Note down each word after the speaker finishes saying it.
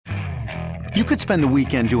You could spend the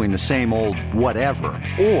weekend doing the same old whatever,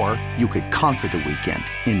 or you could conquer the weekend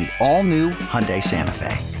in the all-new Hyundai Santa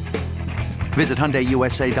Fe. Visit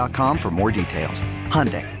HyundaiUSA.com for more details.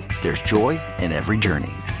 Hyundai, there's joy in every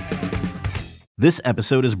journey. This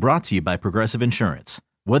episode is brought to you by Progressive Insurance.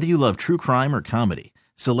 Whether you love true crime or comedy,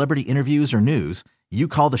 celebrity interviews or news, you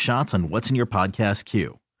call the shots on what's in your podcast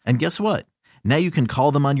queue. And guess what? Now you can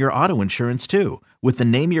call them on your auto insurance too with the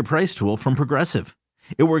Name Your Price tool from Progressive.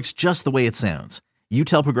 It works just the way it sounds. You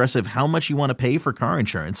tell Progressive how much you want to pay for car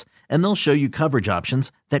insurance, and they'll show you coverage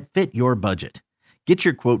options that fit your budget. Get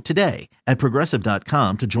your quote today at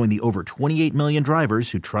Progressive.com to join the over 28 million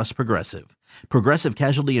drivers who trust Progressive. Progressive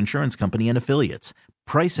Casualty Insurance Company and Affiliates.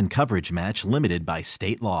 Price and coverage match limited by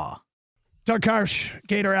state law. Doug Karsch,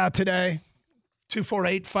 Gator out today.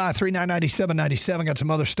 248-539-9797. Got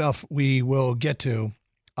some other stuff we will get to,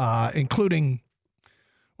 including,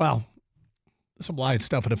 well, some light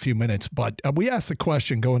stuff in a few minutes. But we asked the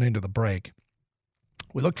question going into the break.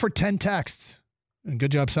 We looked for 10 texts. And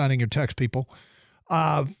good job signing your text, people.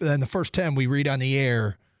 Then the first 10 we read on the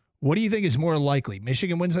air. What do you think is more likely?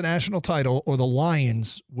 Michigan wins the national title or the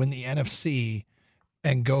Lions win the NFC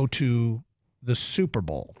and go to the Super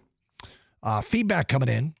Bowl? Feedback coming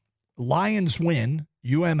in. Lions win.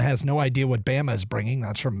 UM has no idea what Bama is bringing.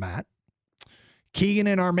 That's from Matt. Keegan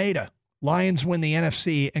and Armada. Lions win the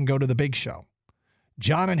NFC and go to the big show.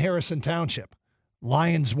 John in Harrison Township.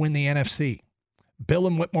 Lions win the NFC. Bill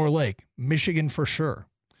in Whitmore Lake. Michigan for sure.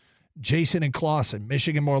 Jason in Clawson.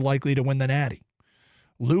 Michigan more likely to win the Natty.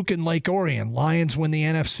 Luke in Lake Orion. Lions win the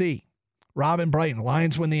NFC. Rob in Brighton.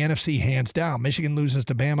 Lions win the NFC hands down. Michigan loses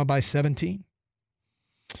to Bama by 17.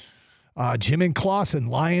 Jim in Clawson.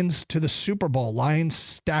 Lions to the Super Bowl. Lions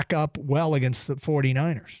stack up well against the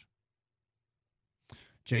 49ers.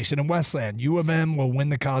 Jason in Westland. U of M will win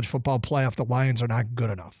the college football playoff. The Lions are not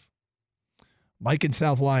good enough. Mike in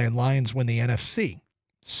South Lyon. Lions win the NFC.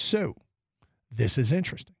 So, this is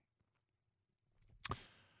interesting.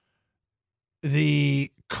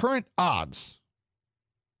 The current odds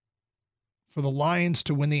for the Lions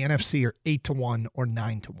to win the NFC are 8-1 or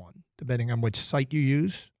 9-1, depending on which site you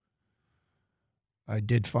use. I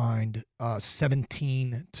did find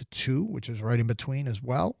 17-2, which is right in between as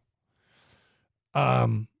well.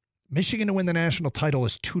 Michigan to win the national title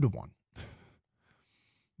is 2-1.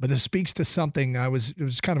 But this speaks to something it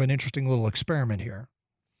was kind of an interesting little experiment here.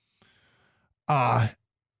 I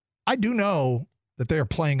do know that they are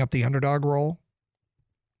playing up the underdog role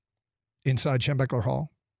inside Schembechler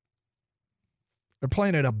Hall. They're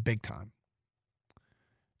playing it up big time,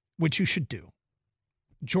 which you should do.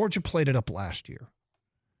 Georgia played it up last year.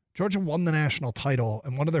 Georgia won the national title,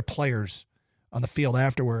 and one of their players on the field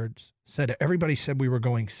afterwards said, everybody said we were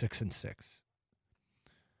going 6-6.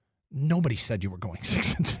 Nobody said you were going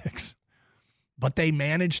 6-6. But they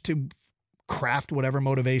managed to craft whatever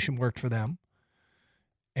motivation worked for them.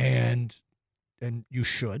 And you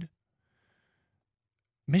should.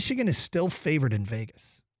 Michigan is still favored in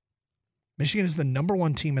Vegas. Michigan is the number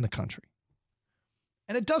one team in the country.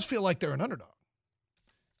 And it does feel like they're an underdog.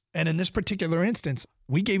 And in this particular instance,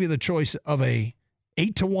 we gave you the choice of a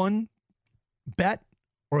 8-1 bet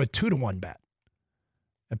or a 2-1 bet.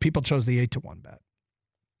 And people chose the 8-1 bet.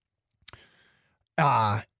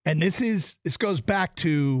 And this goes back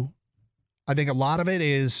to, I think a lot of it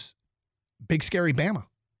is Big Scary Bama.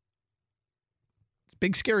 It's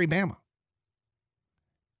Big Scary Bama.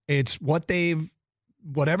 It's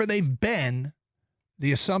whatever they've been,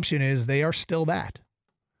 the assumption is they are still that.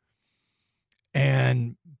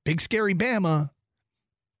 And Big Scary Bama,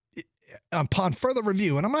 upon further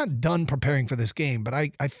review, and I'm not done preparing for this game, but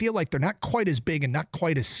I feel like they're not quite as big and not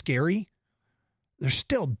quite as scary. They're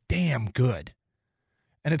still damn good.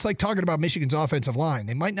 And it's like talking about Michigan's offensive line.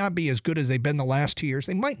 They might not be as good as they've been the last 2 years.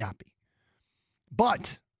 They might not be.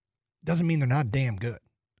 But it doesn't mean they're not damn good.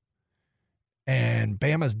 And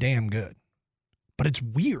Bama's damn good. But it's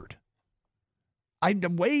weird.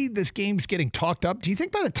 The way this game's getting talked up, do you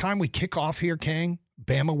think by the time we kick off here, Kang,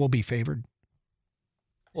 Bama will be favored?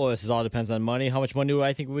 Well, this all depends on money. How much money do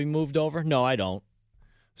I think will be moved over? No, I don't.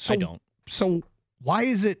 I don't. So why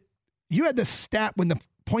is it, you had this stat when the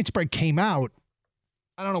point spread came out,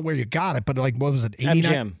 I don't know where you got it, but like, what was it?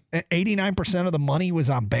 89% of the money was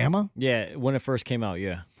on Bama? Yeah, when it first came out,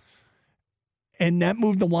 yeah. And that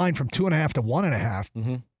moved the line from 2.5 to 1.5.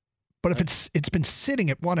 Mm-hmm. But if it's been sitting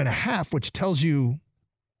at 1.5, which tells you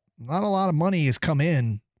not a lot of money has come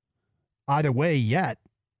in either way yet,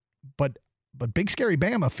 but Big Scary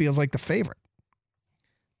Bama feels like the favorite.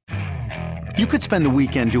 You could spend the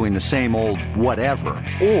weekend doing the same old whatever,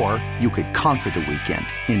 or you could conquer the weekend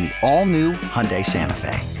in the all-new Hyundai Santa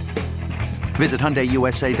Fe. Visit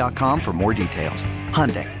HyundaiUSA.com for more details.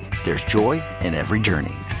 Hyundai, there's joy in every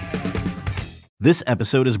journey. This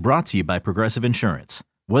episode is brought to you by Progressive Insurance.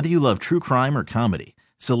 Whether you love true crime or comedy,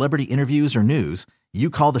 celebrity interviews or news,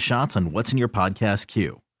 you call the shots on what's in your podcast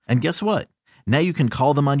queue. And guess what? Now you can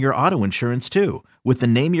call them on your auto insurance too with the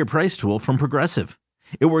Name Your Price tool from Progressive.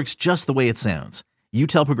 It works just the way it sounds. You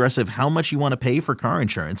tell Progressive how much you want to pay for car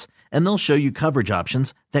insurance, and they'll show you coverage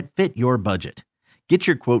options that fit your budget. Get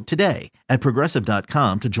your quote today at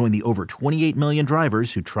Progressive.com to join the over 28 million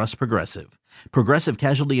drivers who trust Progressive. Progressive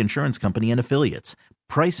Casualty Insurance Company and Affiliates.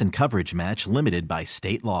 Price and coverage match limited by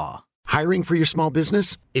state law. Hiring for your small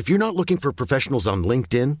business? If you're not looking for professionals on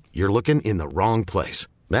LinkedIn, you're looking in the wrong place.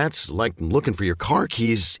 That's like looking for your car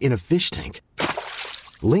keys in a fish tank.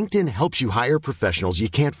 LinkedIn helps you hire professionals you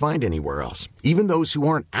can't find anywhere else, even those who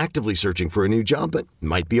aren't actively searching for a new job but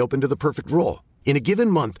might be open to the perfect role. In a given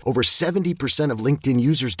month, over 70% of LinkedIn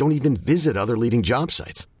users don't even visit other leading job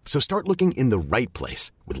sites. So start looking in the right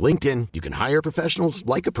place. With LinkedIn, you can hire professionals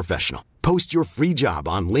like a professional. Post your free job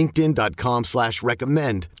on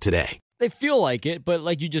linkedin.com/recommend today. They feel like it, but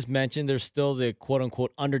like you just mentioned, they're still the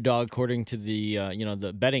quote-unquote underdog according to the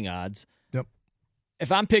the betting odds. Yep.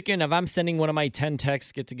 If I'm sending one of my 10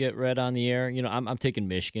 texts to get read on the air, I'm taking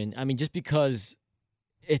Michigan. I mean, just because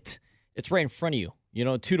it's right in front of you.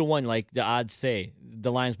 2-1, like the odds say.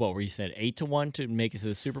 The line's what? Where you said 8-1 to make it to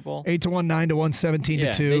the Super Bowl? 8-1, 9-1,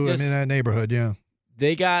 17-2. In that neighborhood, yeah.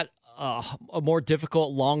 They got a more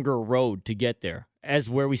difficult, longer road to get there, as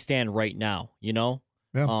where we stand right now. Yeah.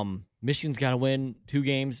 Michigan's got to win 2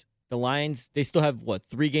 games. The Lions, they still have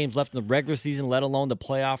 3 games left in the regular season, let alone the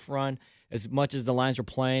playoff run. As much as the Lions are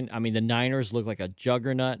playing, I mean, the Niners look like a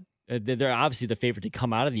juggernaut. They're obviously the favorite to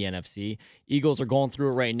come out of the NFC. Eagles are going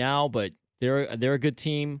through it right now, but they're a good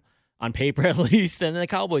team on paper at least, and the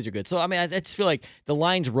Cowboys are good. So, I mean, I just feel like the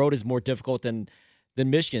Lions' road is more difficult than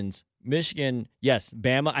Michigan's. Michigan, yes,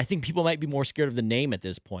 Bama. I think people might be more scared of the name at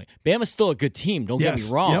this point. Bama's still a good team, don't get me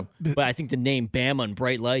wrong, but I think the name Bama and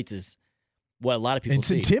bright lights is what a lot of people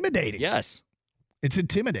see. It's intimidating. Yes. It's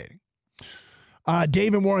intimidating.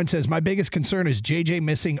 David Warren says, my biggest concern is JJ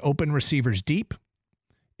missing open receivers deep.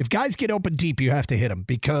 If guys get open deep, you have to hit them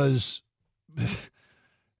because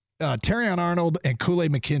Terrion Arnold and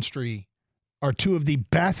Kool-Aid McKinstry are 2 of the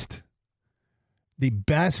best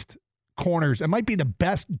corners. It might be the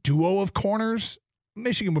best duo of corners.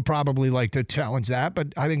 Michigan would probably like to challenge that,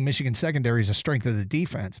 but I think Michigan secondary is a strength of the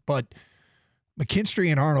defense. But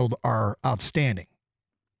McKinstry and Arnold are outstanding.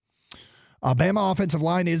 Bama offensive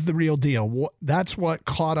line is the real deal. That's what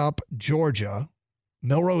caught up Georgia.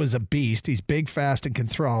 Milroe is a beast. He's big, fast, and can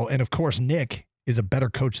throw. And, of course, Nick is a better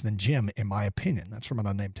coach than Jim, in my opinion. That's from an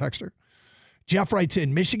unnamed texter. Jeff writes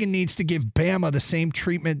in, Michigan needs to give Bama the same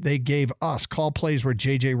treatment they gave us. Call plays where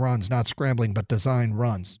JJ runs, not scrambling, but design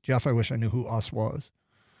runs. Jeff, I wish I knew who us was.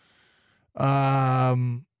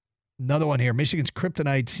 Another one here. Michigan's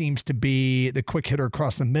kryptonite seems to be the quick hitter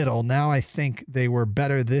across the middle. Now I think they were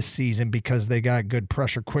better this season because they got good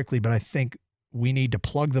pressure quickly, but I think we need to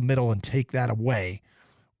plug the middle and take that away,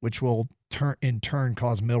 which will in turn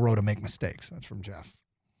cause Milroe to make mistakes. That's from Jeff.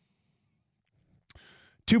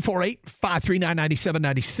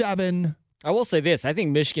 248-539-9797. I will say this. I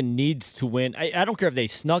think Michigan needs to win. I don't care if they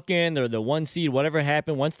snuck in or the 1 seed, whatever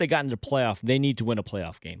happened. Once they got into the playoff, they need to win a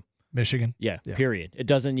playoff game. Michigan? Yeah, period. It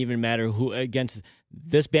doesn't even matter who against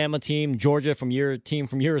this Bama team, Georgia from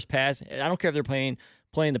years past. I don't care if they're playing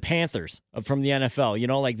the Panthers from the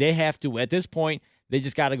NFL. They have to, at this point, they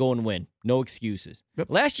just got to go and win. No excuses. Yep.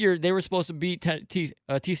 Last year, they were supposed to beat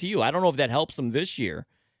TCU. I don't know if that helps them this year,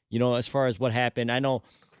 as far as what happened. I know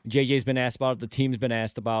JJ's been asked about it. The team's been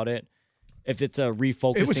asked about it. If it's a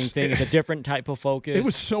refocusing thing, it's a different type of focus. It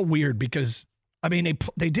was so weird because, I mean,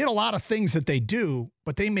 they did a lot of things that they do,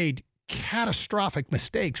 but they made catastrophic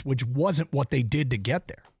mistakes, which wasn't what they did to get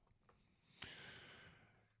there.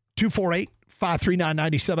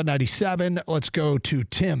 248-539-9797. Let's go to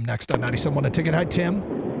Tim next on 97 on Ticket. Hi, Tim.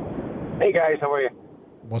 Hey, guys. How are you?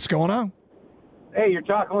 What's going on? Hey, you're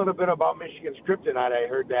talking a little bit about Michigan's kryptonite. I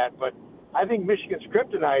heard that, but I think Michigan's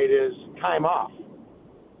kryptonite is time off.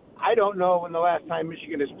 I don't know when the last time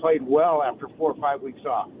Michigan has played well after 4 or 5 weeks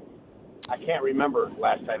off. I can't remember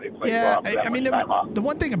last time they played well. Yeah, I mean, the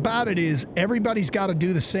one thing about it is everybody's got to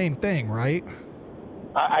do the same thing, right?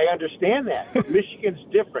 I understand that, but Michigan's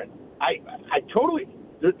different. I totally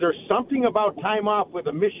 – there's something about time off with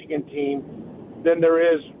a Michigan team than there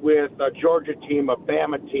is with a Georgia team, a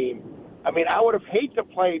Bama team. I mean, I would have hated to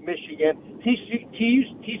play Michigan.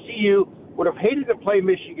 TCU would have hated to play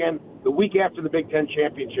Michigan the week after the Big Ten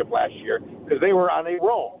championship last year because they were on a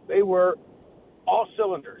roll. They were all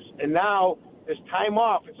cylinders. And now this time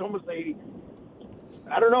off, it's almost I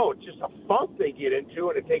don't know, it's just a funk they get into,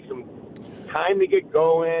 and it takes them time to get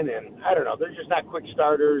going, and I don't know, they're just not quick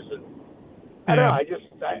starters, and I don't know.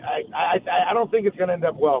 I don't think it's going to end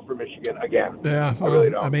up well for Michigan again. Yeah, I really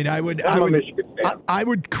don't. I mean, I'm a Michigan fan. I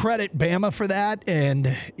would credit Bama for that,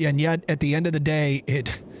 and yet at the end of the day,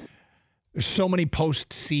 there's so many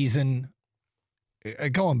postseason.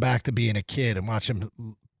 Going back to being a kid and watching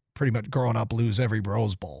pretty much growing up lose every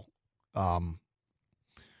Rose Bowl.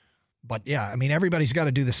 But yeah, I mean, everybody's got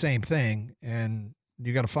to do the same thing, and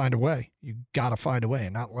you got to find a way. You got to find a way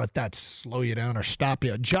and not let that slow you down or stop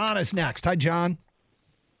you. John is next. Hi, John.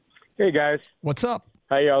 Hey, guys. What's up?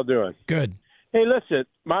 How y'all doing? Good. Hey, listen,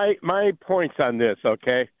 my points on this,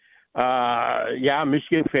 okay? Yeah, I'm a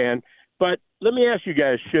Michigan fan. But let me ask you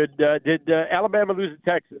guys, did Alabama lose to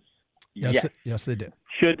Texas? Yes, they did.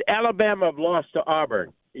 Should Alabama have lost to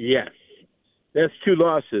Auburn? Yes. That's 2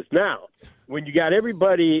 losses. Now, when you got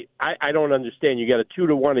everybody, I don't understand. You got a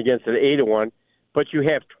 2-1 against an 8-1, but you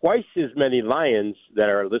have twice as many Lions that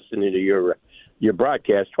are listening to your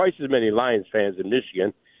broadcast, twice as many Lions fans in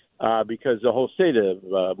Michigan, because the whole state of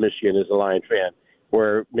Michigan is a Lion fan,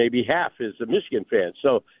 where maybe half is a Michigan fan.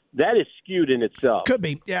 So that is skewed in itself. Could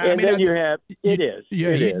be. Yeah. And then you have – it is. Yeah,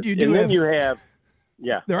 it is. You do and then have, you have –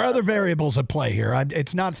 yeah. There are other variables at play here.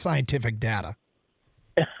 It's not scientific data.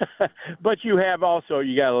 But you have also,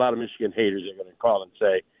 you got a lot of Michigan haters that are going to call and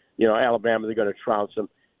say, Alabama, they're going to trounce them.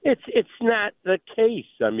 It's not the case.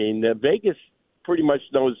 I mean, Vegas pretty much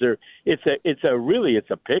knows it's a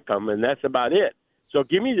pick 'em, and that's about it. So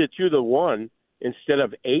give me the 2-1 instead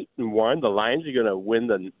of 8-1. The Lions are going to win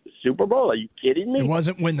the Super Bowl. Are you kidding me? It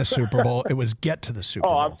wasn't win the Super Bowl. It was get to the Super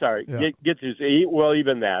Bowl. Oh, I'm sorry. Yeah. Get to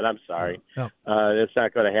even that. I'm sorry. Yeah. That's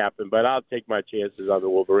not going to happen. But I'll take my chances on the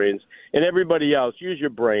Wolverines. And everybody else, use your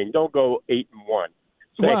brain. Don't go 8-1.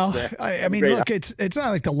 Well, I mean, look, it's not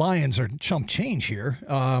like the Lions are chump change here,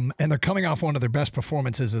 and they're coming off one of their best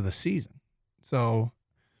performances of the season. So,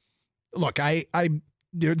 look,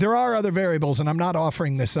 there are other variables, and I'm not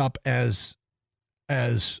offering this up as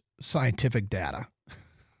scientific data.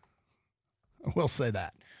 I will say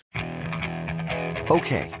that.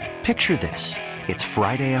 Okay, picture this. It's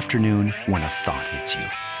Friday afternoon when a thought hits you.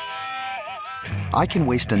 I can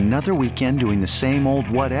waste another weekend doing the same old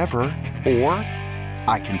whatever, or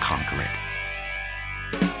I can conquer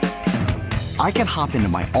it. I can hop into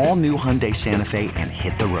my all-new Hyundai Santa Fe and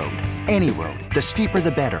hit the road. Any road. The steeper,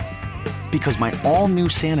 the better. Because my all-new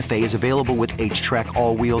Santa Fe is available with H-Track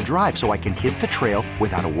all-wheel drive, so I can hit the trail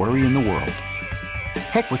without a worry in the world.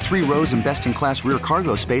 Heck, with 3 rows and best-in-class rear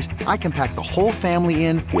cargo space, I can pack the whole family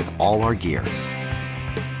in with all our gear.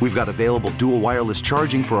 We've got available dual wireless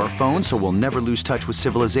charging for our phones, so we'll never lose touch with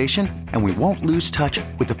civilization, and we won't lose touch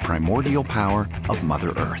with the primordial power of Mother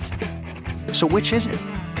Earth. So which is it?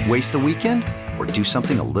 Waste the weekend or do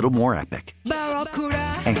something a little more epic?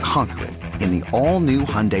 And conquer it in the all-new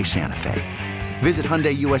Hyundai Santa Fe. Visit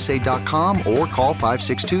HyundaiUSA.com or call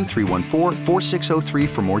 562-314-4603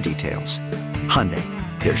 for more details. Hyundai,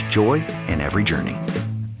 there's joy in every journey.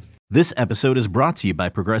 This episode is brought to you by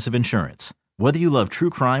Progressive Insurance. Whether you love true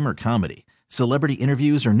crime or comedy, celebrity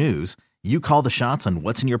interviews or news, you call the shots on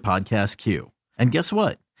what's in your podcast queue. And guess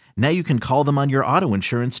what? Now you can call them on your auto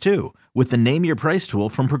insurance too with the Name Your Price tool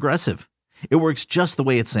from Progressive. It works just the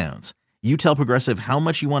way it sounds. You tell Progressive how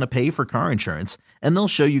much you want to pay for car insurance, and they'll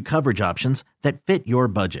show you coverage options that fit your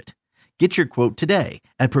budget. Get your quote today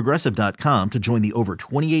at Progressive.com to join the over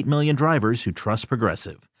 28 million drivers who trust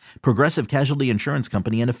Progressive. Progressive Casualty Insurance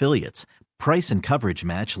Company and Affiliates. Price and coverage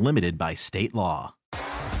match limited by state law.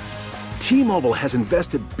 T-Mobile has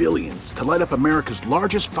invested billions to light up America's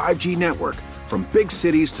largest 5G network, from big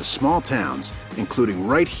cities to small towns, including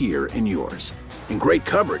right here in yours. And great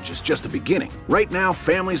coverage is just the beginning. Right now,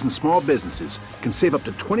 families and small businesses can save up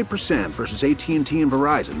to 20% versus AT&T and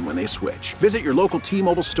Verizon when they switch. Visit your local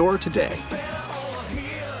T-Mobile store today.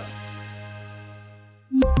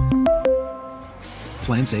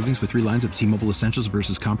 Plan savings with 3 lines of T-Mobile Essentials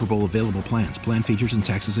versus comparable available plans. Plan features and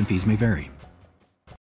taxes and fees may vary.